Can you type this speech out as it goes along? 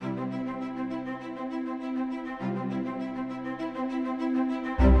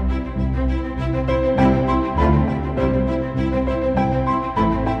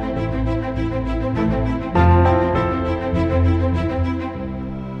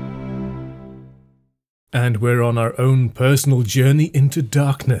And we're on our own personal journey into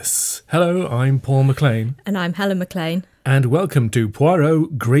darkness. Hello, I'm Paul McLean. And I'm Helen McLean. And welcome to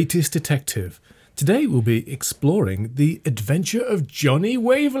Poirot, Greatest Detective. Today we'll be exploring the Adventure of Johnnie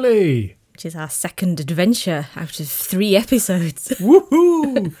Waverly. Which is our second adventure out of 3 episodes.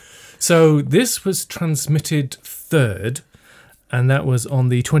 Woohoo! So this was transmitted third, and that was on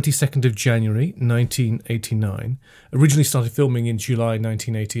the 22nd of January, 1989. Originally started filming in July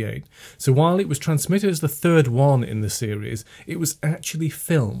 1988. So while it was transmitted as the third one in the series, it was actually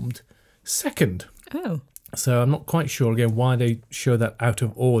filmed second. Oh. So I'm not quite sure, again, why they show that out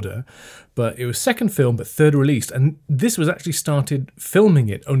of order. But it was second film, but third released. And this was actually started filming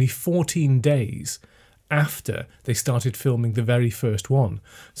it only 14 days after they started filming the very first one.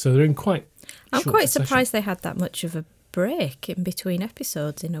 So they're in quite I'm short quite succession. surprised they had that much of a break in between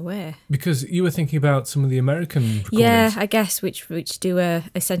episodes, in a way. Because you were thinking about some of the American recordings. Yeah, I guess, which do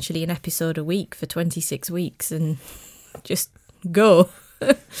essentially an episode a week for 26 weeks and just go.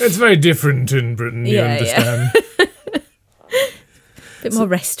 It's very different in Britain, you understand. Yeah. Bit more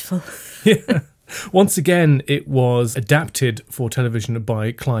restful. Yeah. Once again, it was adapted for television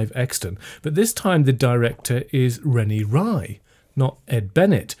by Clive Exton, but this time the director is Rennie Rye, not Ed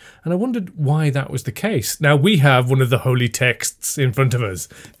Bennett, and I wondered why that was the case. Now, we have one of the holy texts in front of us,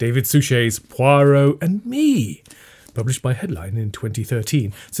 David Suchet's Poirot and Me, published by Headline in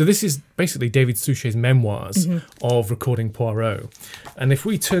 2013. So this is basically David Suchet's memoirs of recording Poirot. And if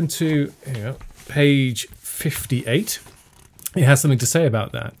we turn to page 58, it has something to say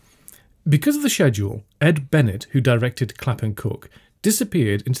about that. Because of the schedule, Ed Bennett, who directed Clap and Cook,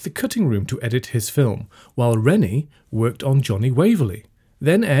 disappeared into the cutting room to edit his film, while Rennie worked on Johnnie Waverly.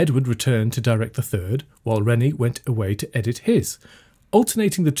 Then Ed would return to direct the third, while Rennie went away to edit his.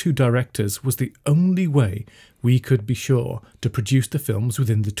 Alternating the two directors was the only way we could be sure to produce the films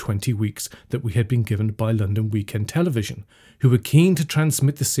within the 20 weeks that we had been given by London Weekend Television, who were keen to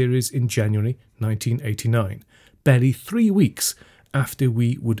transmit the series in January 1989, barely 3 weeks after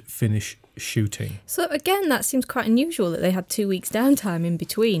we would finish shooting. So again, that seems quite unusual that they had 2 weeks downtime in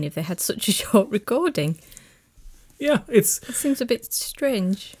between if they had such a short recording. Yeah, It seems a bit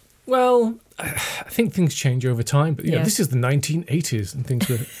strange. Well, I think things change over time, but Yeah. this is the 1980s and things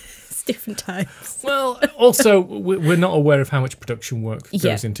were... It's different times. Well, also, we're not aware of how much production work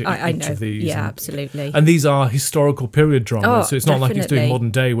goes into I each know. of these. Yeah, and, absolutely. And these are historical period dramas, so it's not like it's doing definitely.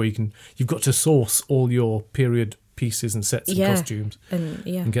 modern day where you've got to source all your period pieces and sets and costumes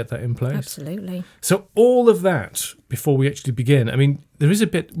and get that in place. Absolutely. So all of that, before we actually begin, I mean, there is a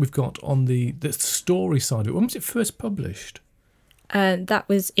bit we've got on the story side of it. When was it first published? That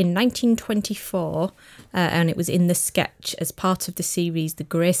was in 1924, and it was in the sketch as part of the series The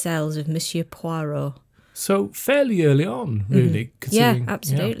Grey Cells of Monsieur Poirot. So fairly early on, really. Yeah, considering-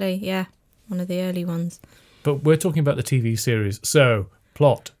 absolutely, yeah. One of the early ones. But we're talking about the TV series. So,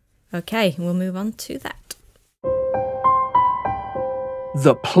 plot. Okay, we'll move on to that.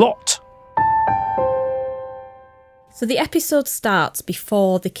 The plot. So the episode starts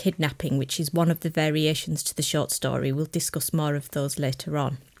before the kidnapping, which is one of the variations to the short story. We'll discuss more of those later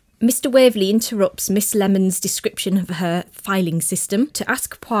on. Mr. Waverly interrupts Miss Lemon's description of her filing system to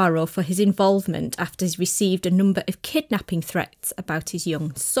ask Poirot for his involvement after he's received a number of kidnapping threats about his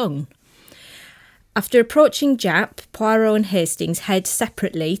young son. After approaching Jap, Poirot and Hastings head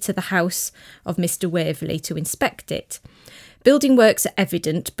separately to the house of Mr. Waverly to inspect it. Building works are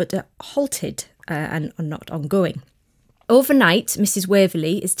evident but are halted and are not ongoing. Overnight, Mrs.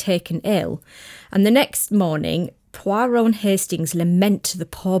 Waverly is taken ill, and the next morning, Poirot and Hastings lament the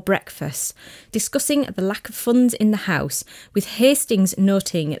poor breakfast, discussing the lack of funds in the house, with Hastings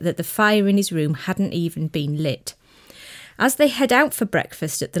noting that the fire in his room hadn't even been lit. As they head out for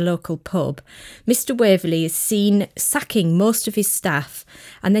breakfast at the local pub, Mr. Waverly is seen sacking most of his staff,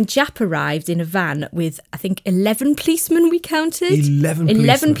 and then Jap arrives in a van with, I think, 11 policemen we counted.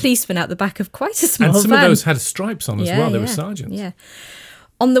 11 policemen out the back of quite a small van. And some of those had stripes on as well. They were sergeants. Yeah.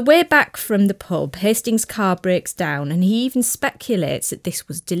 On the way back from the pub, Hastings' car breaks down, and he even speculates that this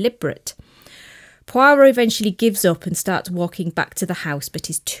was deliberate. Poirot eventually gives up and starts walking back to the house, but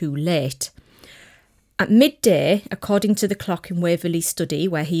is too late. At midday, according to the clock in Waverley's study,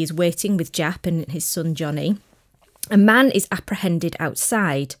 where he is waiting with Jap and his son Johnny, a man is apprehended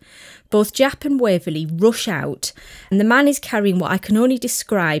outside. Both Jap and Waverley rush out, and the man is carrying what I can only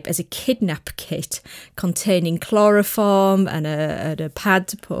describe as a kidnap kit containing chloroform and a pad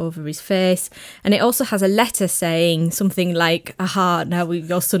to put over his face. And it also has a letter saying something like, "Aha, now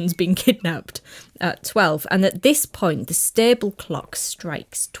your son's been kidnapped," at 12. And at this point, the stable clock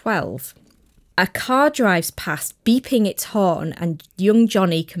strikes 12. A car drives past, beeping its horn, and young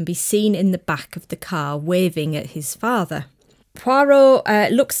Johnny can be seen in the back of the car waving at his father.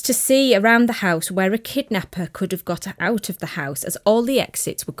 Poirot looks to see around the house where a kidnapper could have got out of the house, as all the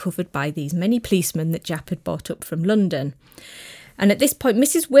exits were covered by these many policemen that Japp had brought up from London. And at this point,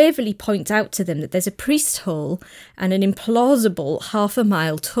 Mrs. Waverly points out to them that there's a priest's hole and an implausible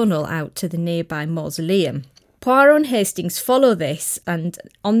half-a-mile tunnel out to the nearby mausoleum. Poirot and Hastings follow this, and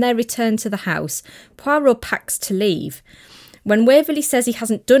on their return to the house, Poirot packs to leave. When Waverly says he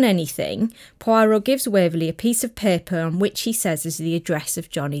hasn't done anything, Poirot gives Waverly a piece of paper on which he says is the address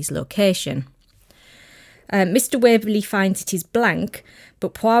of Johnny's location. Mr. Waverly finds it is blank,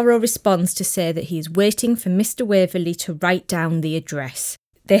 but Poirot responds to say that he is waiting for Mr. Waverly to write down the address.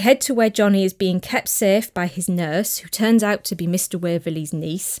 They head to where Johnny is being kept safe by his nurse, who turns out to be Mr. Waverly's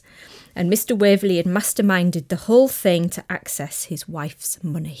niece, and Mr. Waverly had masterminded the whole thing to access his wife's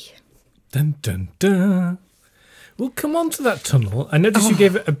money. Dun, dun, dun. We'll come on to that tunnel. I noticed you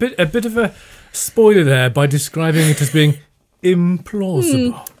gave it a bit of a spoiler there by describing it as being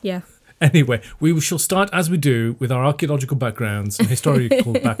implausible. Yeah. Anyway, we shall start, as we do, with our archaeological backgrounds and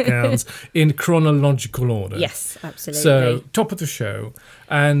historical backgrounds in chronological order. Yes, absolutely. So, top of the show.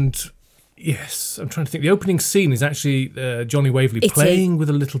 And, yes, I'm trying to think. The opening scene is actually Johnnie Waverly playing with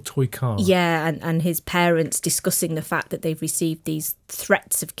a little toy car. Yeah, and his parents discussing the fact that they've received these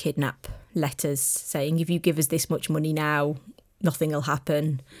threats of kidnap letters saying, if you give us this much money now, nothing will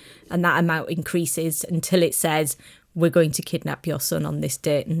happen. And that amount increases until it says, we're going to kidnap your son on this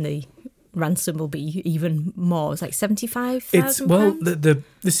date, and the ransom will be even more. It's like £75,000. Well,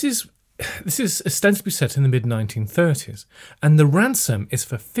 this is ostensibly set in the mid-1930s, and the ransom is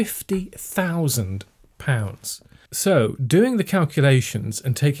for £50,000. So, doing the calculations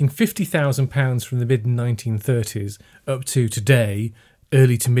and taking £50,000 from the mid-1930s up to today,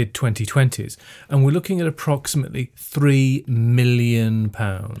 early to mid-2020s, and we're looking at approximately £3 million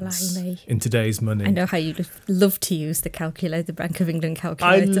in today's money. I know how you love to use the Bank of England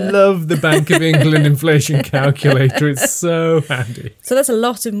calculator. I love the Bank of England inflation calculator. It's so handy. So that's a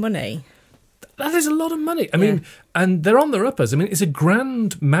lot of money. That is a lot of money. I mean, and they're on their uppers. I mean, it's a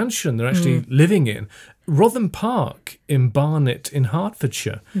grand mansion they're actually living in. Rotherham Park in Barnet in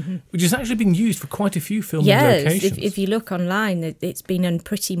Hertfordshire, which is actually being used for quite a few filming locations. If you look online, it's been on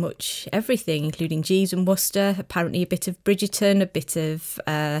pretty much everything, including Jeeves and Worcester, apparently a bit of Bridgerton, a bit of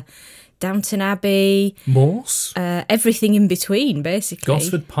Downton Abbey. Morse. Everything in between, basically.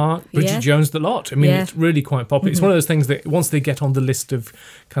 Gosford Park, Bridget Jones, the lot. I mean, it's really quite popular. It's one of those things that once they get on the list of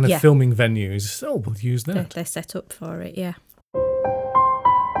kind of filming venues, we'll use that. They're set up for it, yeah.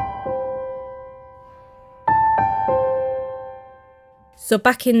 So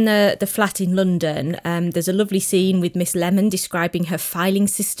back in the flat in London, there's a lovely scene with Miss Lemon describing her filing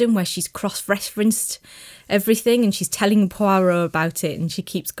system where she's cross-referenced everything and she's telling Poirot about it, and she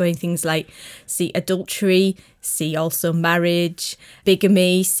keeps going things like, see adultery, see also marriage,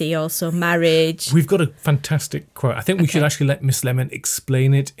 bigamy, see also marriage. We've got a fantastic quote. I think we should actually let Miss Lemon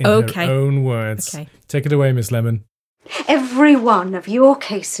explain it in her own words. Okay. Take it away, Miss Lemon. Every one of your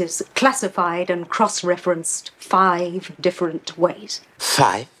cases classified and cross-referenced 5 different ways.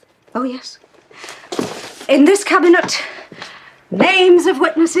 5? Oh, yes. In this cabinet, names of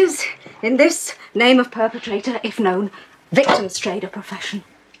witnesses. In this, name of perpetrator, if known. Victim's trade or profession.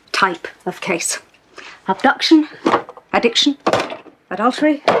 Type of case. Abduction, addiction,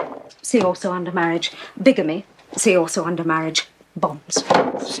 adultery, see also under marriage. Bigamy, see also under marriage. Bonds.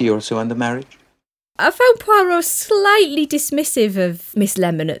 See also under marriage. I found Poirot slightly dismissive of Miss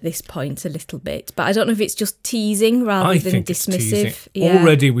Lemon at this point a little bit, but I don't know if it's just teasing rather than dismissive. Yeah.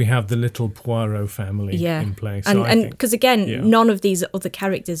 Already we have the little Poirot family in place. So and because again, none of these other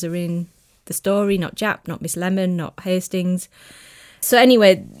characters are in the story, not Japp, not Miss Lemon, not Hastings. So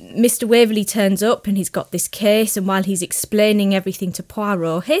anyway, Mr. Waverly turns up and he's got this case, and while he's explaining everything to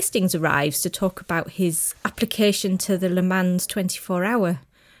Poirot, Hastings arrives to talk about his application to the Le Mans 24-hour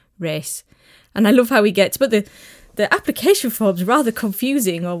race. And I love how he gets, but the application form's rather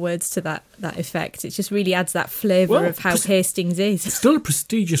confusing, or words to that effect. It just really adds that flavour of how Hastings is. It's still a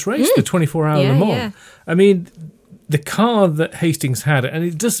prestigious race, the 24-hour Le Mans. Yeah. I mean, the car that Hastings had, and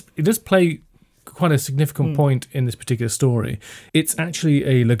it does play quite a significant point in this particular story. It's actually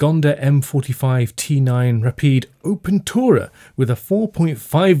a Lagonda M45 T9 Rapide Open Tourer with a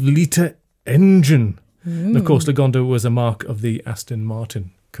 4.5 litre engine. And of course, Lagonda was a mark of the Aston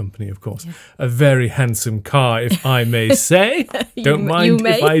Martin company, of course. Yeah. A very handsome car, if I may say. Don't mind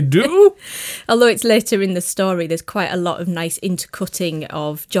if I do. Although it's later in the story, there's quite a lot of nice intercutting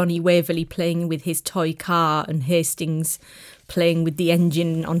of Johnnie Waverly playing with his toy car and Hastings playing with the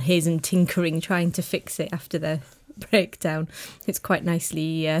engine on his and tinkering, trying to fix it after the breakdown. It's quite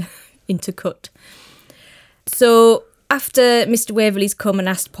nicely intercut. So after Mr. Waverley's come and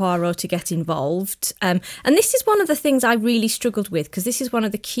asked Poirot to get involved, and this is one of the things I really struggled with, because this is one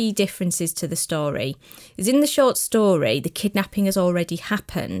of the key differences to the story, is in the short story, the kidnapping has already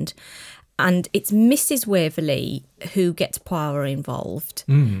happened, and it's Mrs. Waverley who gets Poirot involved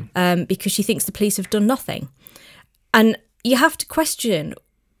because she thinks the police have done nothing. And you have to question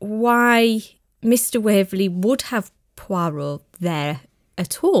why Mr. Waverley would have Poirot there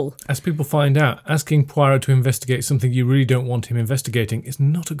at all. As people find out, asking Poirot to investigate something you really don't want him investigating is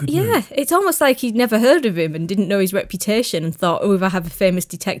not a good move. Yeah, it's almost like he'd never heard of him and didn't know his reputation and thought, oh, if I have a famous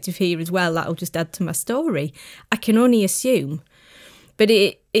detective here as well, that'll just add to my story. I can only assume. But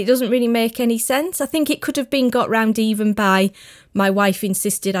it doesn't really make any sense. I think it could have been got round even by my wife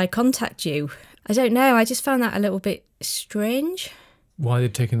insisted I contact you. I don't know, I just found that a little bit strange. Why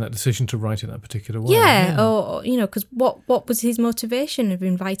they'd taken that decision to write it that particular way. Yeah, or, because what was his motivation of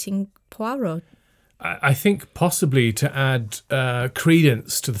inviting Poirot? I think possibly to add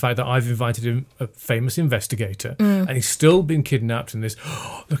credence to the fact that I've invited him, a famous investigator, and he's still been kidnapped in this,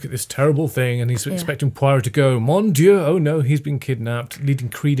 look at this terrible thing, and he's expecting Poirot to go, mon Dieu, oh no, he's been kidnapped, leading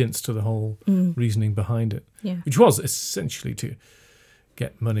credence to the whole reasoning behind it, which was essentially to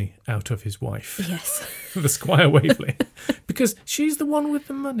get money out of his wife. Yes. The Squire Waverley. Because she's the one with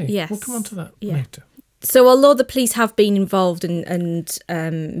the money. Yes. We'll come on to that later. So although the police have been involved and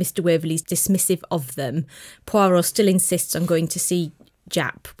Mr. Waverley's dismissive of them, Poirot still insists on going to see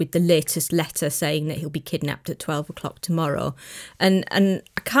Jap with the latest letter saying that he'll be kidnapped at 12 o'clock tomorrow. And I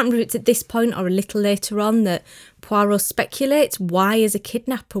can't remember if it's at this point or a little later on that Poirot speculates, why as a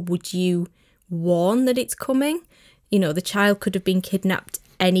kidnapper would you warn that it's coming? The child could have been kidnapped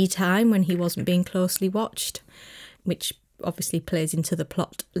any time when he wasn't being closely watched, which obviously plays into the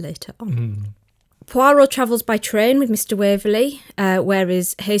plot later on. Poirot travels by train with Mr. Waverley,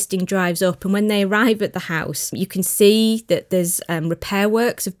 whereas Hastings drives up. And when they arrive at the house, you can see that there's repair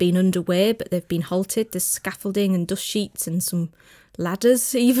works have been underway, but they've been halted. There's scaffolding and dust sheets and some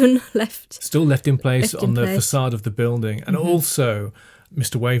ladders even left. Still left in place on the facade of the building. And also,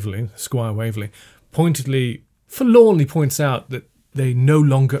 Mr. Waverley, Squire Waverley, forlornly points out that they no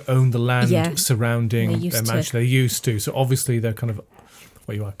longer own the land surrounding their mansion. They used to. So obviously they're kind of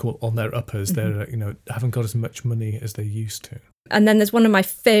what you might call on their uppers. They're haven't got as much money as they used to. And then there's one of my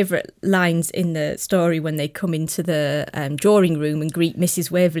favourite lines in the story when they come into the drawing room and greet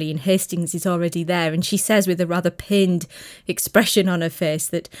Mrs. Waverley, and Hastings is already there, and she says with a rather pained expression on her face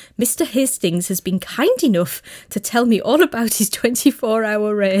that Mr. Hastings has been kind enough to tell me all about his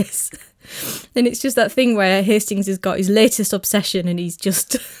 24-hour race. And it's just that thing where Hastings has got his latest obsession and he's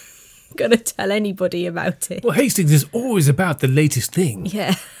just going to tell anybody about it. Well, Hastings is always about the latest thing.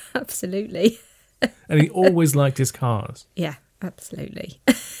 Yeah, absolutely. And he always liked his cars. Yeah, absolutely.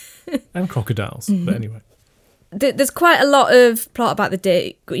 And crocodiles, but anyway. There's quite a lot of plot about the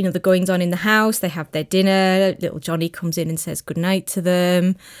day, the goings on in the house. They have their dinner. Little Johnny comes in and says goodnight to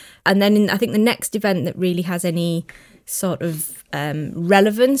them. And then I think the next event that really has any sort of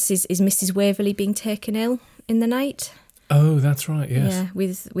relevance is Mrs. Waverley being taken ill in the night. Oh, that's right, yes. Yeah,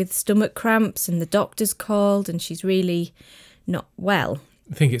 with stomach cramps, and the doctor's called and she's really not well.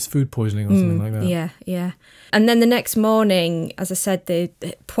 I think it's food poisoning or something like that. Yeah. And then the next morning, as I said,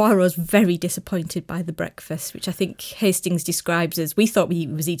 Poirot's very disappointed by the breakfast, which I think Hastings describes as, we thought he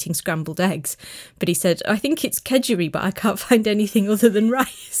was eating scrambled eggs, but he said, I think it's kedgeree, but I can't find anything other than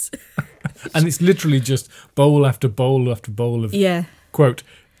rice. And it's literally just bowl after bowl after bowl of, quote,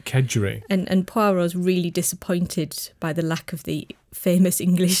 kedgeree. And Poirot's really disappointed by the lack of the famous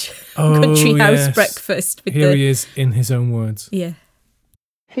English country house breakfast. Here he is in his own words. Yeah.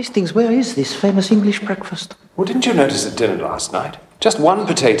 Hastings, where is this famous English breakfast? Well, didn't you notice at dinner last night? Just one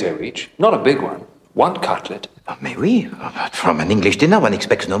potato each, not a big one. One cutlet. Oh, mais oui, but from an English dinner one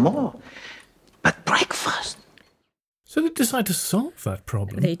expects no more. But breakfast? So they decide to solve that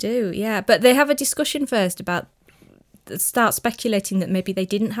problem. They do, yeah. But they have a discussion first about, start speculating that maybe they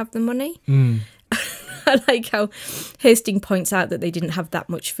didn't have the money. I like how Hastings points out that they didn't have that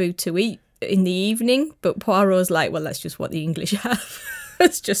much food to eat in the evening, but Poirot's like, well, that's just what the English have.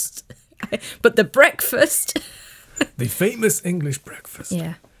 It's just, but the breakfast. The famous English breakfast.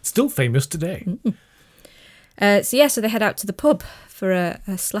 Yeah. Still famous today. So they head out to the pub for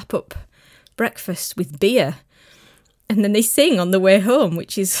a slap-up breakfast with beer. And then they sing on the way home,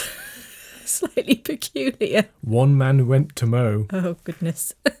 which is slightly peculiar. One man went to mow. Oh,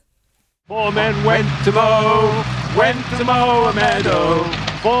 goodness. 4 men went to mow a meadow.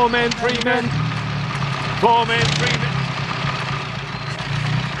 4 men, 3 men, 4 men, 3 men.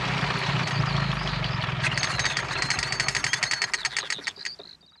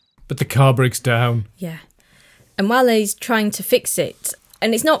 But the car breaks down. Yeah. And while he's trying to fix it,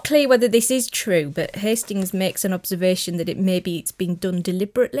 and it's not clear whether this is true, but Hastings makes an observation that it's been done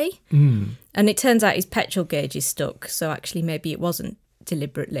deliberately. And it turns out his petrol gauge is stuck, so actually maybe it wasn't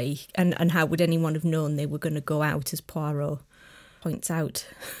deliberately. And how would anyone have known they were going to go out, as Poirot points out?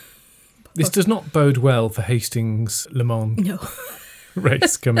 This does not bode well for Hastings Le Mans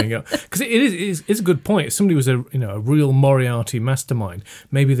race coming up, because it's a good point. If somebody was a real Moriarty mastermind,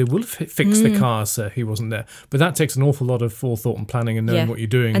 maybe they would fix the car so he wasn't there. But that takes an awful lot of forethought and planning and knowing what you're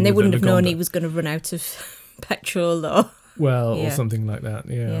doing. And they wouldn't have known he was going to run out of petrol or something like that.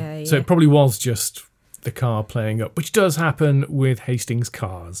 Yeah. So it probably was just the car playing up, which does happen with Hastings'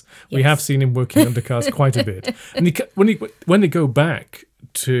 cars. Yes. We have seen him working under cars quite a bit. And when they go back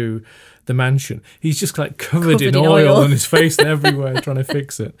to the mansion, he's just like covered in oil on his face and everywhere trying to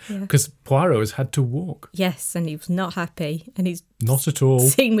fix it, because Poirot has had to walk. Yes, and he was not happy, and he's not at all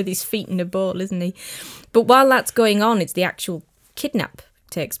seen with his feet in a ball, isn't he? But while that's going on, it's the actual kidnap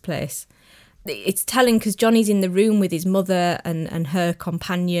takes place. It's telling because Johnny's in the room with his mother and her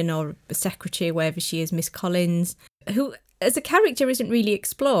companion or secretary, wherever she is, Miss Collins, who as a character isn't really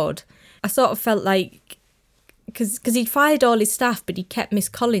explored. I sort of felt like, because he'd fired all his staff, but he kept Miss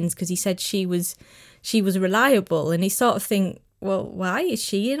Collins because he said she was reliable, and he sort of think, well, why is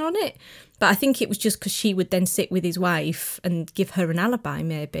she in on it? But I think it was just because she would then sit with his wife and give her an alibi,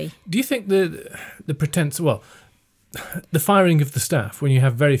 maybe. Do you think the pretense, the firing of the staff when you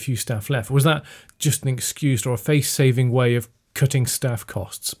have very few staff left, was that just an excuse or a face-saving way of cutting staff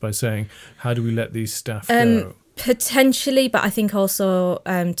costs by saying, how do we let these staff go? Potentially, but I think also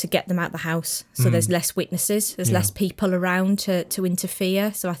to get them out the house, so there's less witnesses, there's less people around to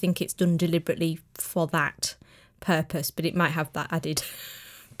interfere. So I think it's done deliberately for that purpose, but it might have that added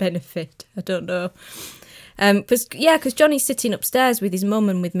benefit. I don't know. Because Johnny's sitting upstairs with his mum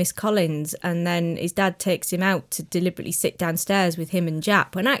and with Miss Collins, and then his dad takes him out to deliberately sit downstairs with him and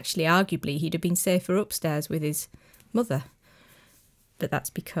Jap, when actually, arguably, he'd have been safer upstairs with his mother. But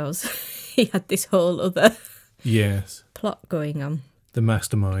that's because he had this whole other plot going on. The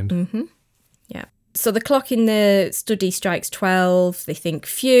mastermind. Mm-hmm. Yeah. So the clock in the study strikes 12. They think,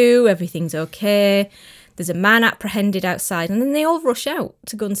 phew, everything's okay. There's a man apprehended outside, and then they all rush out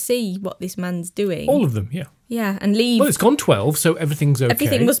to go and see what this man's doing. All of them, yeah. Yeah, and leave. Well, it's gone 12, so everything's okay.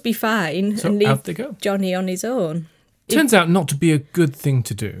 Everything must be fine. So and leave out they go. Johnny on his own. Turns out not to be a good thing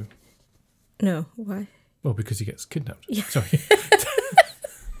to do. No, why? Well, because he gets kidnapped. Yeah. Sorry.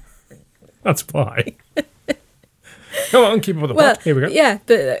 That's why. Come on, keep up with the plot. Here we go. Yeah,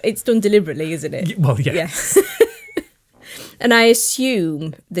 but it's done deliberately, isn't it? Well, yeah. And I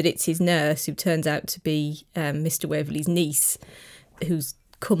assume that it's his nurse, who turns out to be Mr. Waverley's niece, who's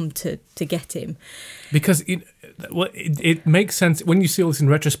come to get him. Because it makes sense when you see all this in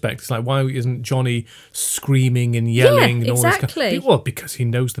retrospect. It's like, why isn't Johnny screaming and yelling and all this kind of, well, because he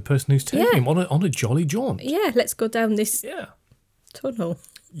knows the person who's taking him on a jolly jaunt. Yeah, let's go down this tunnel.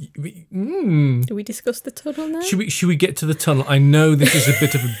 Do we discuss the tunnel now? Should we get to the tunnel? I know this is a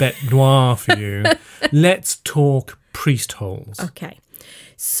bit of a bête noire for you. Let's talk priest holes. Okay.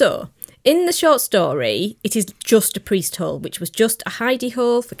 So, in the short story, it is just a priest hole, which was just a hidey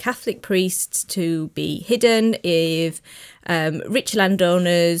hole for Catholic priests to be hidden if rich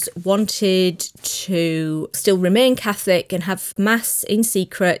landowners wanted to still remain Catholic and have mass in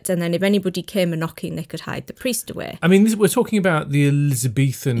secret, and then if anybody came a knocking, they could hide the priest away. I mean, we're talking about the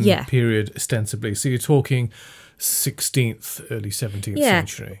Elizabethan period, ostensibly, so you're talking 16th, early 17th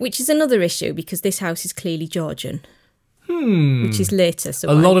century. Which is another issue, because this house is clearly Georgian. Which is later. So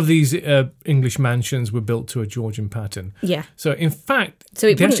a lot of these English mansions were built to a Georgian pattern. Yeah. So in fact,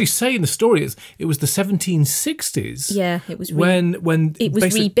 they actually say in the story it was the 1760s. Yeah, it was when it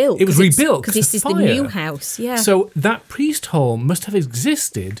was rebuilt. It was rebuilt because this is the new house. Yeah. So that priest hole must have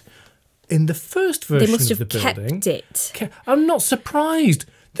existed in the first version of the building. They must have kept it. I'm not surprised.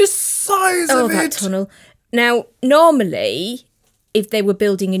 The size of it. That tunnel. Now, normally, if they were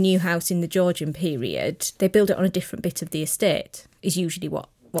building a new house in the Georgian period, they build it on a different bit of the estate, is usually what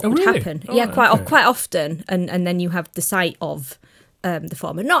would happen. Oh, quite often. And then you have the site of the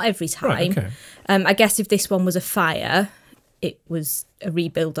former. Not every time. Right, okay. I guess if this one was a fire, it was a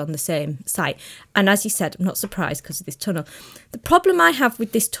rebuild on the same site. And as you said, I'm not surprised because of this tunnel. The problem I have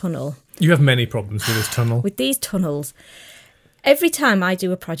with this tunnel... You have many problems with this tunnel. With these tunnels... Every time I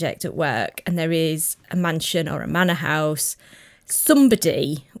do a project at work and there is a mansion or a manor house...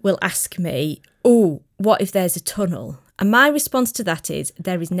 Somebody will ask me, oh, what if there's a tunnel? And my response to that is,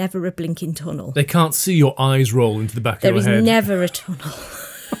 there is never a blinking tunnel. They can't see your eyes roll into the back of your head. There is never a tunnel.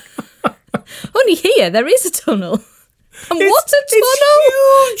 Only here, there is a tunnel. And what a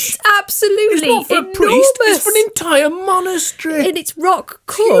tunnel! It's huge. It's absolutely It's not for enormous. a priest. It's for an entire monastery. And it's rock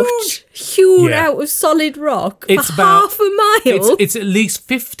cut, hewn Yeah. out of solid rock It's for about half a mile. It's at least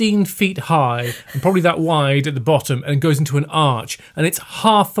 15 feet high and probably that wide at the bottom, and goes into an arch, and it's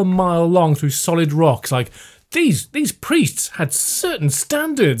half a mile long through solid rocks. Like these priests had certain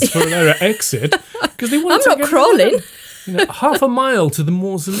standards for their exit because they wanted I'm not crawling. half a mile to the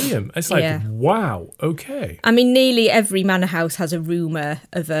mausoleum. It's like, Yeah. wow, okay. I mean, nearly every manor house has a rumour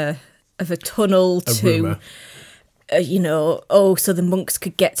of a tunnel to, rumour. So the monks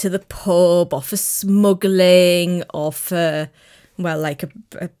could get to the pub, or for smuggling, or for, well, like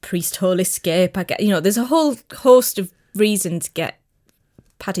a priest hole escape. There's a whole host of reasons to get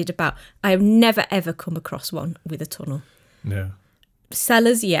padded about. I have never ever come across one with a tunnel. No.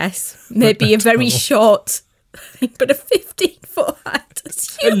 Cellars, yes, maybe a very short. But a 15-foot height,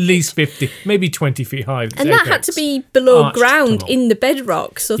 that's huge. At least 50, maybe 20 feet high. And that had to be below Arched ground tunnel. in the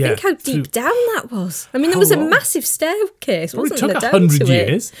bedrock. So Yeah, think how through- deep down that was. I mean, there How was a long? massive staircase, Probably wasn't took there, down 100 to it?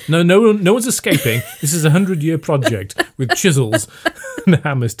 years. No one's escaping. This is a 100-year project with chisels and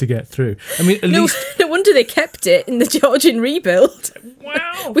hammers to get through. I mean, at No, least... no wonder they kept it in the Georgian rebuild.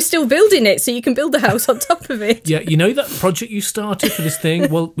 Wow. We're still building it, so you can build a house on top of it. Yeah, you know that project you started for this thing?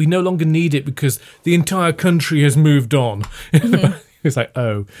 Well, we no longer need it because the entire country has moved on. It's like,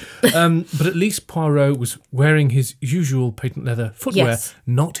 oh. But at least Poirot was wearing his usual patent leather footwear, Yes.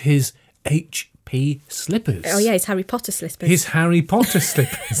 not his HP slippers. Oh, yeah, his Harry Potter slippers. His Harry Potter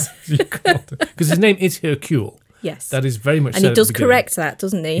slippers. Because his name is Hercule. Yes. That is very much and said he at does the beginning. correct that,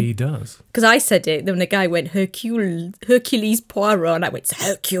 doesn't he? He does. Because I said it, then the guy went Hercules Poirot, and I went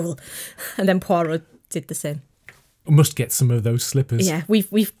Hercule. And then Poirot did the same. Must get some of those slippers. Yeah,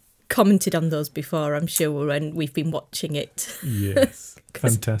 we've commented on those before, I'm sure, and we've been watching it. Yes.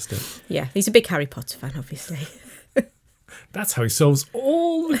 Fantastic. Yeah, he's a big Harry Potter fan, obviously. That's how he solves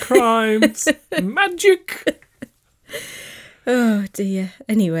all the crimes. Magic. Oh dear.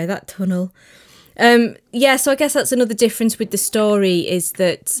 Anyway, that tunnel. So I guess that's another difference with the story, is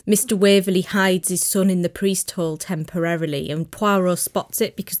that Mr. Waverly hides his son in the priest hole temporarily, and Poirot spots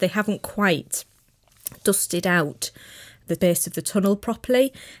it because they haven't quite dusted out the base of the tunnel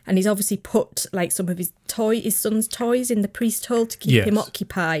properly, and he's obviously put like some of his son's toys in the priest hole to keep him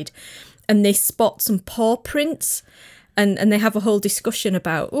occupied, and they spot some paw prints. And they have a whole discussion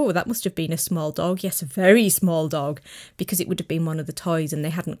about, oh, that must have been a small dog. Yes, a very small dog, because it would have been one of the toys, and they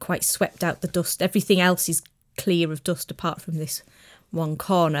hadn't quite swept out the dust. Everything else is clear of dust apart from this one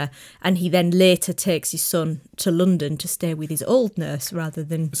corner. And he then later takes his son to London to stay with his old nurse rather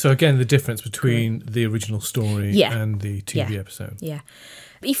than... So again, the difference between the original story and the TV episode. Yeah.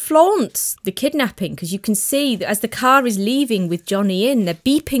 He flaunts the kidnapping, because you can see that as the car is leaving with Johnny in, they're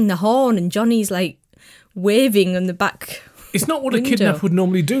beeping the horn, and Johnny's like waving on the back. It's not what window. a kidnapper would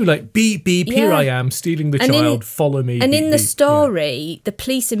normally do, like, beep, beep, here I am, stealing the child, follow me. And beep, in the beep. story, the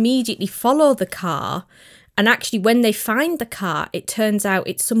police immediately follow the car, and actually when they find the car, it turns out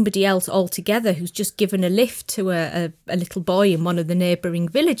it's somebody else altogether who's just given a lift to a little boy in one of the neighbouring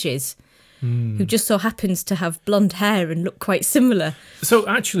villages, who just so happens to have blonde hair and look quite similar. So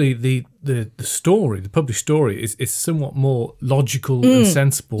actually, the story, the published story, is somewhat more logical and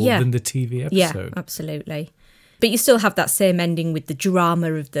sensible than the TV episode. Yeah, absolutely. But you still have that same ending with the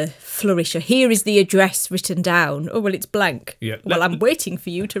drama of the flourisher. Here is the address written down. Oh, well, it's blank. Yeah. Well, I'm waiting for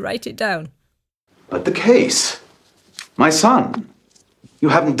you to write it down. But the case, my son, you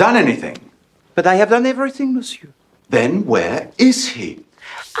haven't done anything. But I have done everything, monsieur. Then where is he?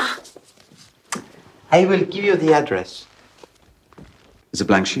 I will give you the address. It's a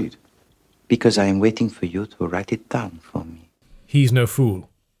blank sheet. Because I am waiting for you to write it down for me. He's no fool.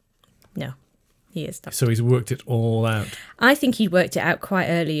 No, he is not. So he's worked it all out. I think he worked it out quite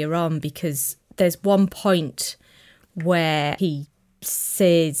earlier on, because there's one point where he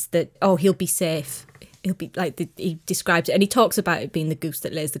says that, he'll be safe. He'll be he describes it, and he talks about it being the goose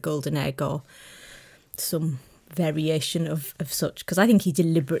that lays the golden egg, or some variation of such, because I think he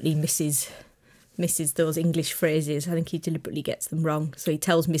deliberately misses those English phrases. I think he deliberately gets them wrong. So he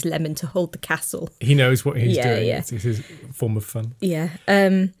tells Miss Lemon to hold the castle. He knows what he's doing. Yeah. It's his form of fun. Yeah.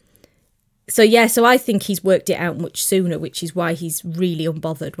 So I think he's worked it out much sooner, which is why he's really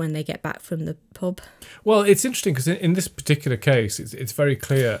unbothered when they get back from the pub. Well, it's interesting because in this particular case, it's very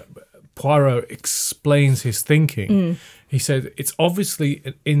clear. Poirot explains his thinking. He said it's obviously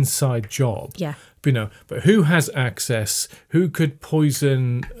an inside job. Yeah. But who has access? Who could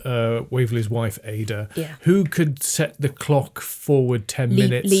poison Waverley's wife, Ada? Yeah. Who could set the clock forward 10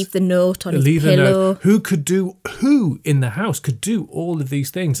 minutes? Leave the note on his Leave pillow. the note. Who in the house could do all of these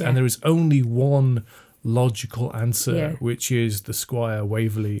things? Yeah. And there is only one logical answer, Yeah. which is the Squire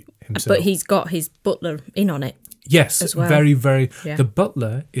Waverly himself. But he's got his butler in on it, yes, as well. very, very. Yeah. The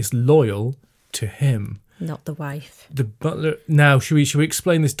butler is loyal to him. not the wife. The butler. Now, should we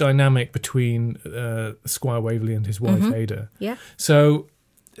explain this dynamic between Squire Waverly and his wife Ada? Yeah. So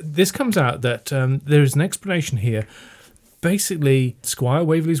this comes out that there is an explanation here. Basically, Squire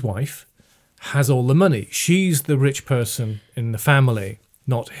Waverly's wife has all the money. She's the rich person in the family,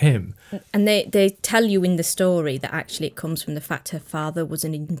 not him. And they tell you in the story that actually it comes from the fact her father was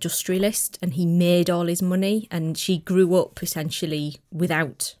an industrialist and he made all his money, and she grew up essentially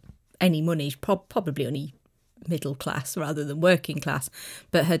without any money, probably only middle class rather than working class.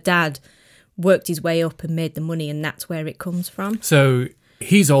 But her dad worked his way up and made the money, and that's where it comes from. So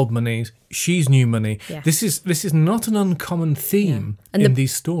he's old money, she's new money. Yeah. This is not an uncommon theme in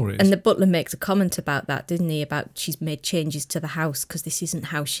these stories. And the butler makes a comment about that, didn't he? About she's made changes to the house because this isn't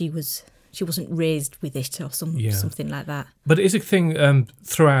how she was. She wasn't raised with it, or something like that. But it is a thing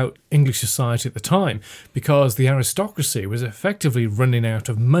throughout English society at the time, because the aristocracy was effectively running out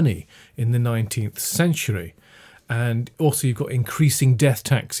of money in the 19th century. And also you've got increasing death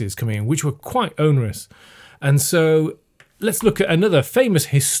taxes coming in, which were quite onerous. And so let's look at another famous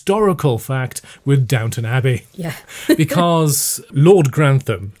historical fact with Downton Abbey. Yeah. Because Lord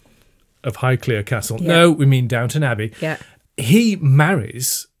Grantham of Highclere Castle, no, we mean Downton Abbey, he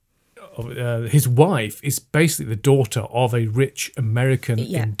marries... his wife is basically the daughter of a rich American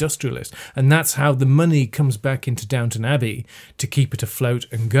industrialist, and that's how the money comes back into Downton Abbey to keep it afloat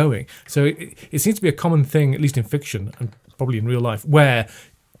and going. So it seems to be a common thing, at least in fiction and probably in real life, where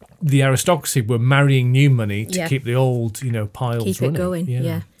the aristocracy were marrying new money to keep the old, piles keep running. it going.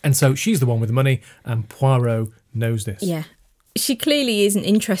 Yeah. And so she's the one with the money, and Poirot knows this. Yeah. She clearly isn't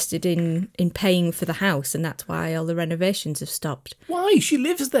interested in paying for the house, and that's why all the renovations have stopped. Why? She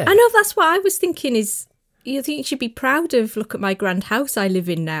lives there. I know, that's what I was thinking is, you think you should be proud of, look at my grand house I live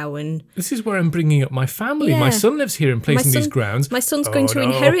in now. And this is where I'm bringing up my family. Yeah. My son lives here and plays in these grounds. My son's going to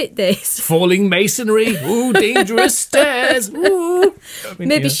inherit this. Falling masonry. Ooh, dangerous stairs. Ooh. I mean,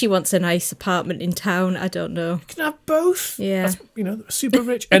 Maybe she wants a nice apartment in town. I don't know. You can have both. Yeah. That's, super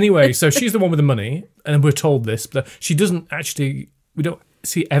rich. Anyway, so she's the one with the money, and we're told this, but she doesn't actually, we don't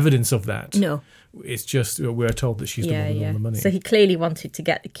see evidence of that. No. It's just we're told that she's the one with all the money. So he clearly wanted to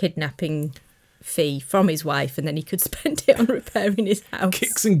get the kidnapping fee from his wife, and then he could spend it on repairing his house.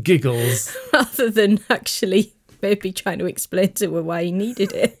 Kicks and giggles. Rather than actually maybe trying to explain to her why he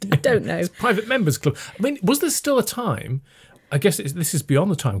needed it. I don't know. It's a private members club. I mean, was there still a time, I guess this is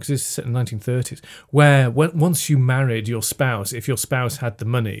beyond the time because this is set in the 1930s, where once you married your spouse, if your spouse had the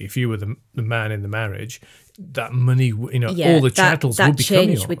money, if you were the man in the marriage, that money, all the chattels would become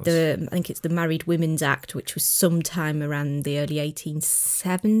yours. That changed with I think it's the Married Women's Act, which was sometime around the early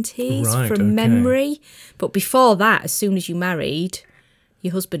 1870s from memory. But before that, as soon as you married,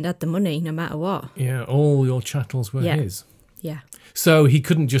 your husband had the money no matter what. Yeah, all your chattels were his. Yeah. So he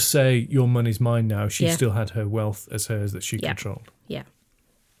couldn't just say, your money's mine now. She still had her wealth as hers that she controlled. Yeah.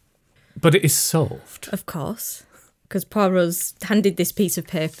 But it is solved. Of course. Because Poirot's handed this piece of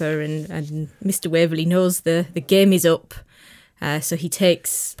paper, and Mr. Waverly knows the game is up. So he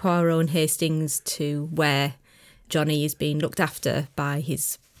takes Poirot and Hastings to where Johnny is being looked after by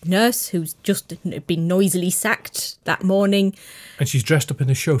his nurse, who's just been noisily sacked that morning. And she's dressed up in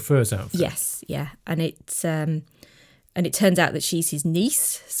a chauffeur's outfit. Yes, yeah. And it turns out that she's his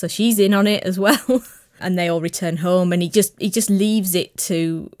niece, so she's in on it as well. And they all return home, and he just leaves it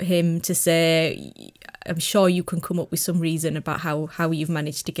to him to say, I'm sure you can come up with some reason about how you've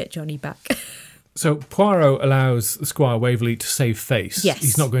managed to get Johnny back. So Poirot allows Squire Waverly to save face. Yes.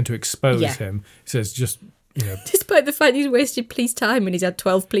 He's not going to expose him. He says just, Despite the fact he's wasted police time and he's had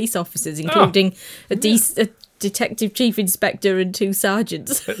 12 police officers, including a detective chief inspector and 2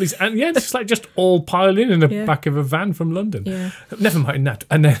 sergeants. At least, and it's like just all piled in the back of a van from London. Yeah. Never mind that.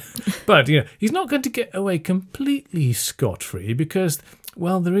 And then, but he's not going to get away completely scot-free because,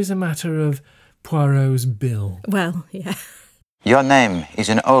 well, there is a matter of Poirot's bill. Well, yeah. Your name is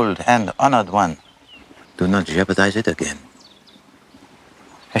an old and honored one. Do not jeopardize it again.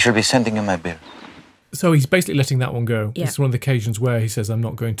 I shall be sending you my bill. So he's basically letting that one go. Yeah. It's one of the occasions where he says, I'm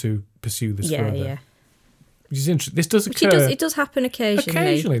not going to pursue this further. Yeah. Which is interesting. This does occur. It does happen occasionally.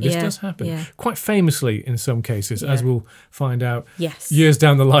 Occasionally, this does happen. Yeah. Quite famously in some cases, as we'll find out years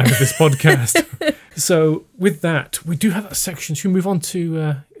down the line of this podcast. So with that, we do have that section. Should we move on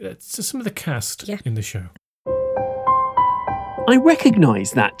to some of the cast in the show? I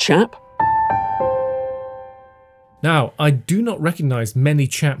recognise that chap. Now, I do not recognise many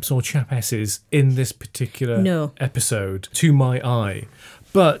chaps or chapesses in this particular episode, to my eye.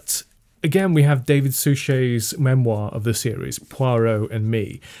 But again, we have David Suchet's memoir of the series, Poirot and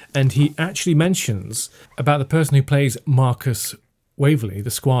Me, and he actually mentions about the person who plays Marcus Waverly, the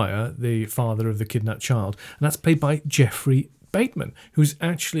squire, the father of the kidnapped child, and that's played by Geoffrey Bateman, who's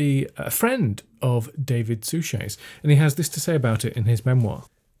actually a friend of David Suchet's, and he has this to say about it in his memoir.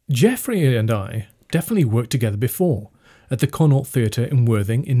 Geoffrey and I definitely worked together before, at the Connaught Theatre in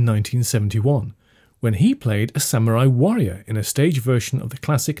Worthing in 1971, when he played a samurai warrior in a stage version of the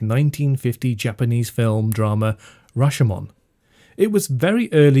classic 1950 Japanese film drama Rashomon. It was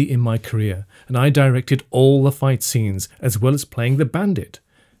very early in my career, and I directed all the fight scenes as well as playing the bandit.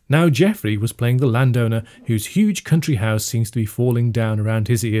 Now Geoffrey was playing the landowner whose huge country house seems to be falling down around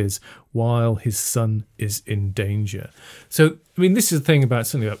his ears while his son is in danger. So, I mean, this is the thing about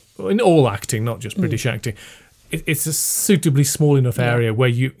something in all acting, not just British acting. It's a suitably small enough area where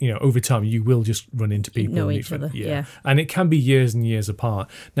you know, over time you will just run into people. Know each other, yeah. And it can be years and years apart.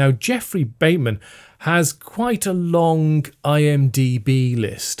 Now, Geoffrey Bateman has quite a long IMDb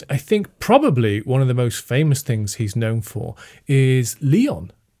list. I think probably one of the most famous things he's known for is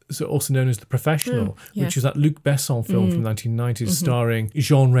Leon, so also known as The Professional, which is that Luc Besson film from the 1990s starring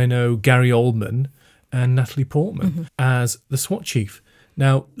Jean Reno, Gary Oldman and Natalie Portman as the SWAT chief.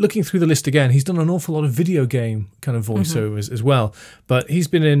 Now, looking through the list again, he's done an awful lot of video game kind of voiceovers as well, but he's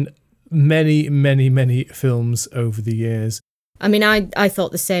been in many, many, many films over the years. I mean, I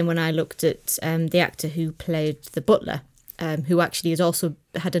thought the same when I looked at the actor who played the butler, who actually has also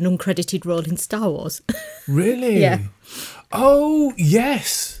had an uncredited role in Star Wars. Really? Yeah. Oh,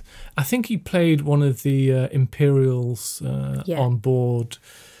 yes. I think he played one of the Imperials on board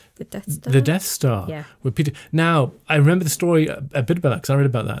The Death Star. Yeah. With Peter. Now, I remember the story a bit about that because I read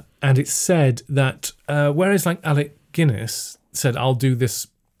about that. And it said that whereas like Alec Guinness said, I'll do this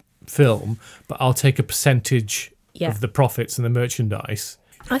film, but I'll take a percentage of the profits and the merchandise.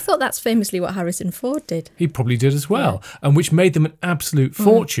 I thought that's famously what Harrison Ford did. He probably did as well. And which made them an absolute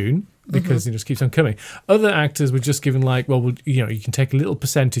fortune because it just keeps on coming. Other actors were just given like, well, you know, you can take a little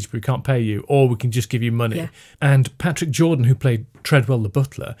percentage, but we can't pay you, or we can just give you money. Yeah. And Patrick Jordan, who played Treadwell the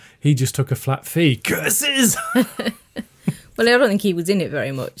butler, he just took a flat fee. Curses! Well, I don't think he was in it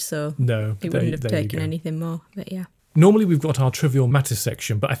very much, so no, he wouldn't have taken anything more. But yeah. Normally we've got our trivial matters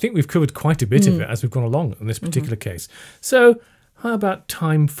section, but I think we've covered quite a bit of it as we've gone along in this particular case. So, how about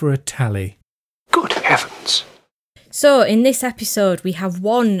time for a tally? Good heavens. So, in this episode, we have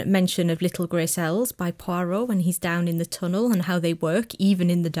one mention of little grey cells by Poirot when he's down in the tunnel and how they work, even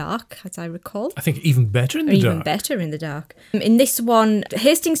in the dark, as I recall. I think even better in the dark. Even better in the dark. In this one,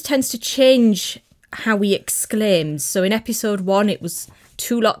 Hastings tends to change how he exclaims. So, in episode 1, it was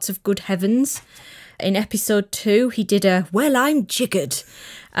 2 lots of good heavens. In episode 2, he did a, well, I'm jiggered.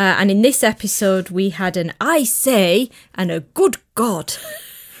 And in this episode, we had an I say and a good God.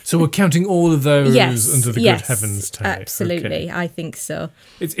 So we're counting all of those under the good heavens tag. Absolutely, okay. I think so.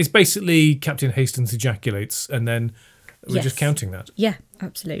 It's basically Captain Hastings ejaculates and then we're just counting that. Yeah,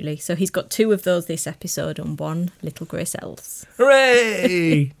 absolutely. So he's got 2 of those this episode and 1 little grey cells.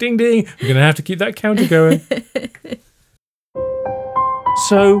 Hooray! Ding ding! We're going to have to keep that counter going.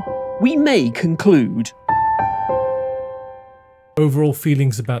 So, we may conclude. Overall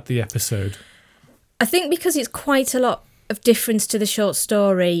feelings about the episode? I think because it's quite a lot of difference to the short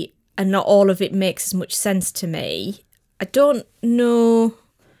story and not all of it makes as much sense to me, I don't know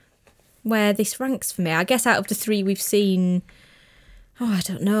where this ranks for me. I guess out of the 3 we've seen, I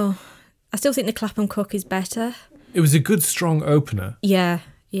don't know. I still think the Clapham Cook is better. It was a good, strong opener. Yeah.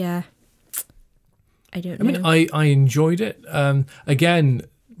 I don't know. I mean, I enjoyed it. Again,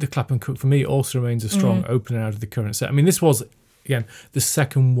 the Clapham Cook for me also remains a strong opener out of the current set. I mean, this was, again, the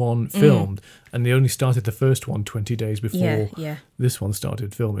second one filmed, and they only started the first one 20 days before this one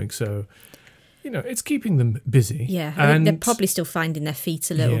started filming. So, you know, it's keeping them busy. Yeah, I think they're probably still finding their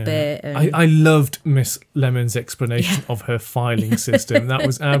feet a little bit. And I loved Miss Lemon's explanation of her filing system. That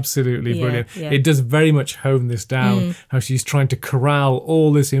was absolutely brilliant. Yeah. It does very much hone this down, how she's trying to corral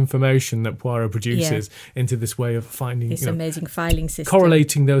all this information that Poirot produces into this way of finding... this amazing filing system.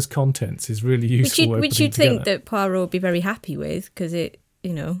 Correlating those contents is really useful. Which you'd think that Poirot would be very happy with, because it,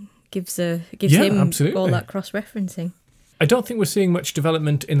 you know, gives him all that cross-referencing. I don't think we're seeing much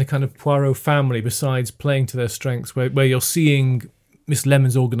development in the kind of Poirot family besides playing to their strengths, where you're seeing Miss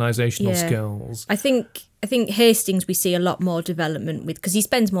Lemon's organisational skills. I think Hastings we see a lot more development with, because he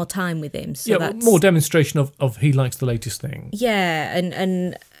spends more time with him. So that's more demonstration of he likes the latest thing. Yeah,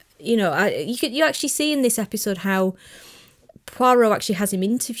 and you know, you actually see in this episode how Poirot actually has him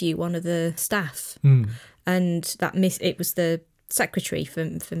interview one of the staff, and it was the secretary for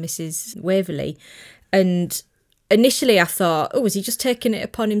Mrs. Waverly, and initially I thought, oh, is he just taking it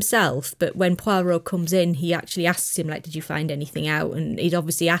upon himself? But when Poirot comes in, he actually asks him, like, did you find anything out? And he'd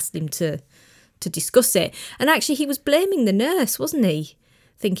obviously asked him to discuss it. And actually he was blaming the nurse, wasn't he?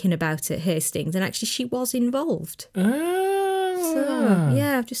 Thinking about it, Hastings. And actually she was involved. So,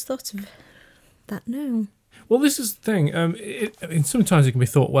 yeah, I've just thought of that now. Well, this is the thing. Sometimes it can be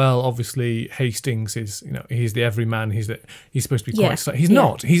thought, well, obviously Hastings is, he's the everyman. He's supposed to be quite. He's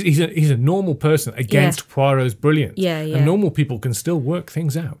not. He's a normal person against Poirot's brilliance. And normal people can still work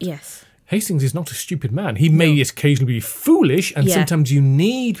things out. Yes. Hastings is not a stupid man. He may occasionally be foolish, and sometimes you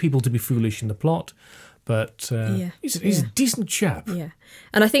need people to be foolish in the plot. But he's a decent chap. Yeah.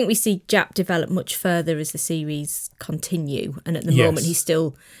 And I think we see Japp develop much further as the series continue. And at the moment, it's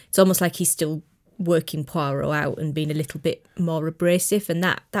almost like he's still working Poirot out and being a little bit more abrasive, and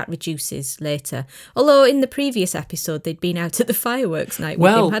that reduces later. Although in the previous episode, they'd been out at the fireworks night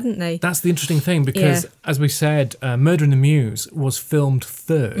with him, hadn't they? That's the interesting thing, because, as we said, Murder in the Mews was filmed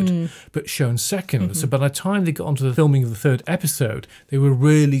third, but shown second. So by the time they got onto the filming of the third episode, they were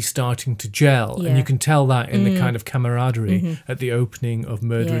really starting to gel, and you can tell that in the kind of camaraderie at the opening of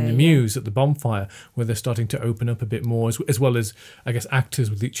Murder in the Mews at the bonfire, where they're starting to open up a bit more, as well as, I guess,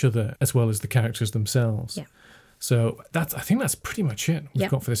 actors with each other, as well as the characters themselves. Yeah. So I think that's pretty much it we've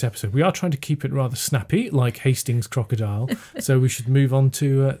got for this episode. We are trying to keep it rather snappy, like Hastings Crocodile. So we should move on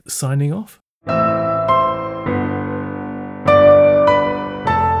to signing off.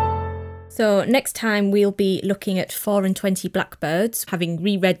 So next time we'll be looking at 4 and 20 Blackbirds. Having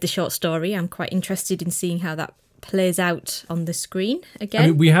reread the short story, I'm quite interested in seeing how that plays out on the screen again. I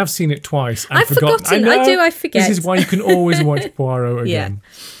mean, we have seen it twice. I've forgotten. I forget. This is why you can always watch Poirot again.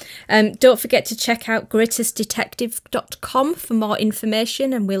 Don't forget to check out greatestdetective.com for more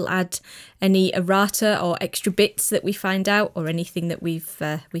information, and we'll add any errata or extra bits that we find out, or anything that we've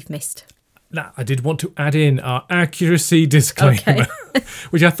missed. Now, I did want to add in our accuracy disclaimer,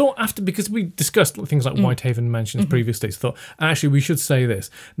 which I thought because we discussed things like Whitehaven Mansions previously, so I thought, actually, we should say this.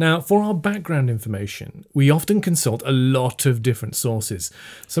 Now, for our background information, we often consult a lot of different sources.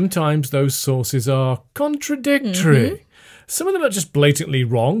 Sometimes those sources are contradictory. Some of them are just blatantly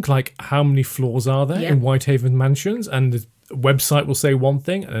wrong, like how many floors are there in Whitehaven Mansions, and the website will say one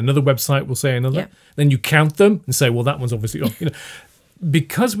thing and another website will say another. Then you count them and say, well, that one's obviously wrong.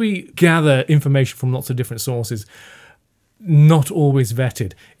 Because we gather information from lots of different sources, not always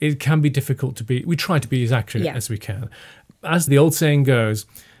vetted, it can be difficult to be. We try to be as accurate as we can. As the old saying goes,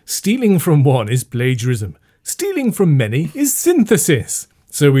 stealing from one is plagiarism. Stealing from many is synthesis.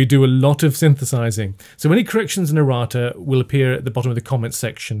 So we do a lot of synthesizing. So any corrections and errata will appear at the bottom of the comments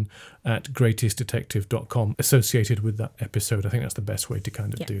section at greatestdetective.com associated with that episode. I think that's the best way to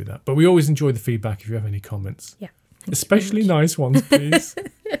kind of do that. But we always enjoy the feedback if you have any comments. Yeah. Especially nice ones, please.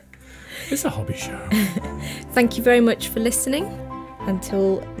 It's a hobby show. Thank you very much for listening.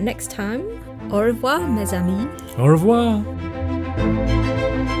 Until next time, au revoir, mes amis. Au revoir.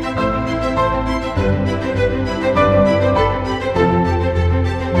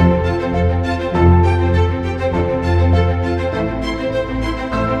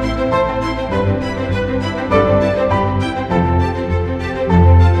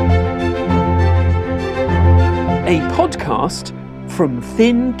 A podcast from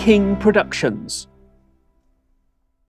Thin King Productions.